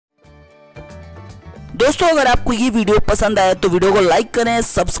दोस्तों अगर आपको ये वीडियो पसंद आए तो वीडियो को लाइक करें,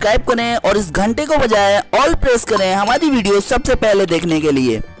 सब्सक्राइब करें और इस घंटे को बजाएं ऑल प्रेस करें हमारी वीडियो सबसे पहले देखने के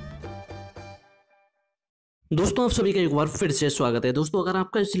लिए। दोस्तों आप सभी का एक बार फिर से स्वागत है। दोस्तों अगर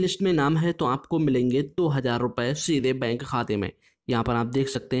आपका इस लिस्ट में नाम है तो आपको मिलेंगे 2000 रुपये सीधे बैंक खाते में। यहाँ पर आप देख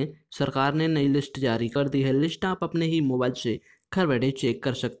सकते हैं सरकार ने नई लिस्ट जारी कर दी है। लिस्ट आप अपने ही मोबाइल से घर बैठे चेक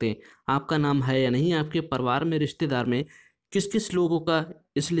कर सकते हैं आपका नाम है या नहीं, आपके परिवार में रिश्तेदार में किस किस लोगों का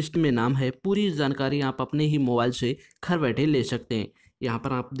इस लिस्ट में नाम है, पूरी जानकारी आप अपने ही मोबाइल से घर बैठे ले सकते हैं। यहाँ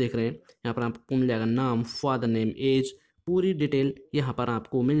पर आप देख रहे हैं, यहाँ पर आपको मिल जाएगा नाम, फादर नेम, एज, पूरी डिटेल यहाँ पर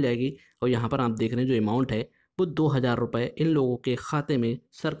आपको मिल जाएगी। और यहाँ पर आप देख रहे हैं जो अमाउंट है वो 2000 रुपये इन लोगों के खाते में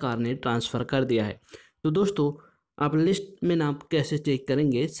सरकार ने ट्रांसफ़र कर दिया है। तो दोस्तों आप लिस्ट में नाम कैसे चेक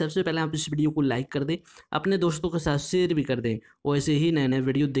करेंगे, सबसे पहले आप इस वीडियो को लाइक कर दें, अपने दोस्तों के साथ शेयर भी कर दें और ऐसे ही नए नए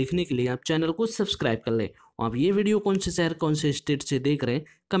वीडियो देखने के लिए आप चैनल को सब्सक्राइब कर लें। और आप ये वीडियो कौन से शहर कौन से स्टेट से देख रहे हैं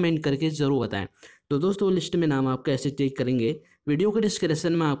कमेंट करके ज़रूर बताएं। तो दोस्तों लिस्ट में नाम आप कैसे चेक करेंगे, वीडियो के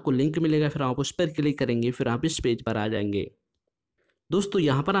डिस्क्रिप्शन में आपको लिंक मिलेगा, फिर आप उस पर क्लिक करेंगे, फिर आप इस पेज पर आ जाएंगे। दोस्तों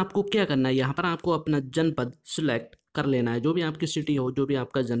यहाँ पर आपको क्या करना है, यहाँ पर आपको अपना जनपद सिलेक्ट कर लेना है। जो भी आपकी सिटी हो, जो भी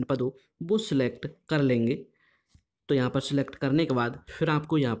आपका जनपद हो, वो सिलेक्ट कर लेंगे। तो यहाँ पर सिलेक्ट करने के बाद फिर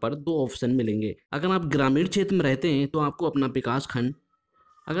आपको यहाँ पर दो ऑप्शन मिलेंगे। अगर आप ग्रामीण क्षेत्र में रहते हैं तो आपको अपना विकास खंड,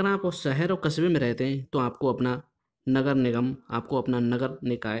 अगर आप उस शहर और कस्बे में रहते हैं तो आपको अपना नगर निगम, आपको अपना नगर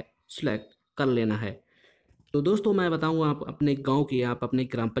निकाय सिलेक्ट कर लेना है। तो दोस्तों मैं बताऊंगा आप अपने गांव की, आप अपने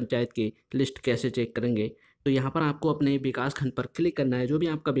ग्राम पंचायत की लिस्ट कैसे चेक करेंगे। तो यहाँ पर आपको अपने विकास खंड पर क्लिक करना है, जो भी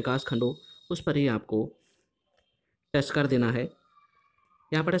आपका विकास खंड हो उस पर ही आपको टच कर देना है।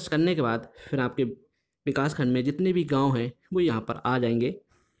 यहाँ पर टच करने के बाद फिर आपके विकास खंड में जितने भी गांव हैं वो यहाँ पर आ जाएंगे।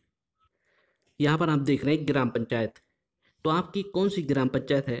 यहाँ पर आप देख रहे हैं ग्राम पंचायत, तो आपकी कौन सी ग्राम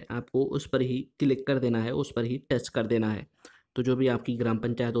पंचायत है आपको उस पर ही क्लिक कर देना है, उस पर ही टच कर देना है। तो जो भी आपकी ग्राम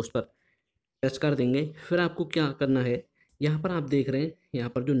पंचायत उस पर टच कर देंगे। फिर आपको क्या करना है, यहाँ पर आप देख रहे हैं यहाँ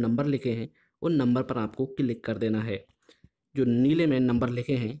पर जो नंबर लिखे हैं उन नंबर पर आपको क्लिक कर देना है। जो नीले में नंबर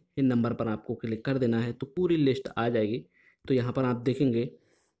लिखे हैं इन नंबर पर आपको क्लिक कर देना है, तो पूरी लिस्ट आ जाएगी। तो यहाँ पर आप देखेंगे,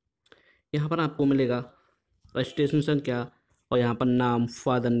 यहाँ पर आपको मिलेगा रजिस्ट्रेशन संख्या और यहाँ पर नाम,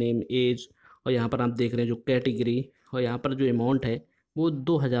 फादर नेम, एज, और यहाँ पर आप देख रहे हैं जो कैटेगरी, और यहाँ पर जो अमाउंट है वो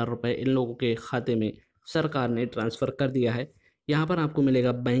 2000 रुपये इन लोगों के खाते में सरकार ने ट्रांसफ़र कर दिया है। यहाँ पर आपको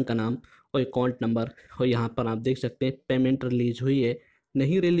मिलेगा बैंक का नाम और अकाउंट नंबर, और यहाँ पर आप देख सकते हैं पेमेंट रिलीज़ हुई है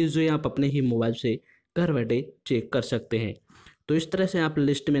नहीं रिलीज़ हुई, आप अपने ही मोबाइल से घर बैठे चेक कर सकते हैं। तो इस तरह से आप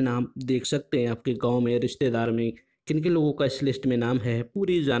लिस्ट में नाम देख सकते हैं, आपके गांव में रिश्तेदार में किन किन लोगों का इस लिस्ट में नाम है,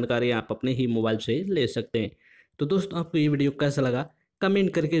 पूरी जानकारी आप अपने ही मोबाइल से ले सकते हैं। तो दोस्तों आपको ये वीडियो कैसा लगा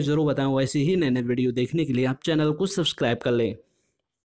कमेंट करके ज़रूर बताएं। वैसे ही नए नए वीडियो देखने के लिए आप चैनल को सब्सक्राइब कर लें।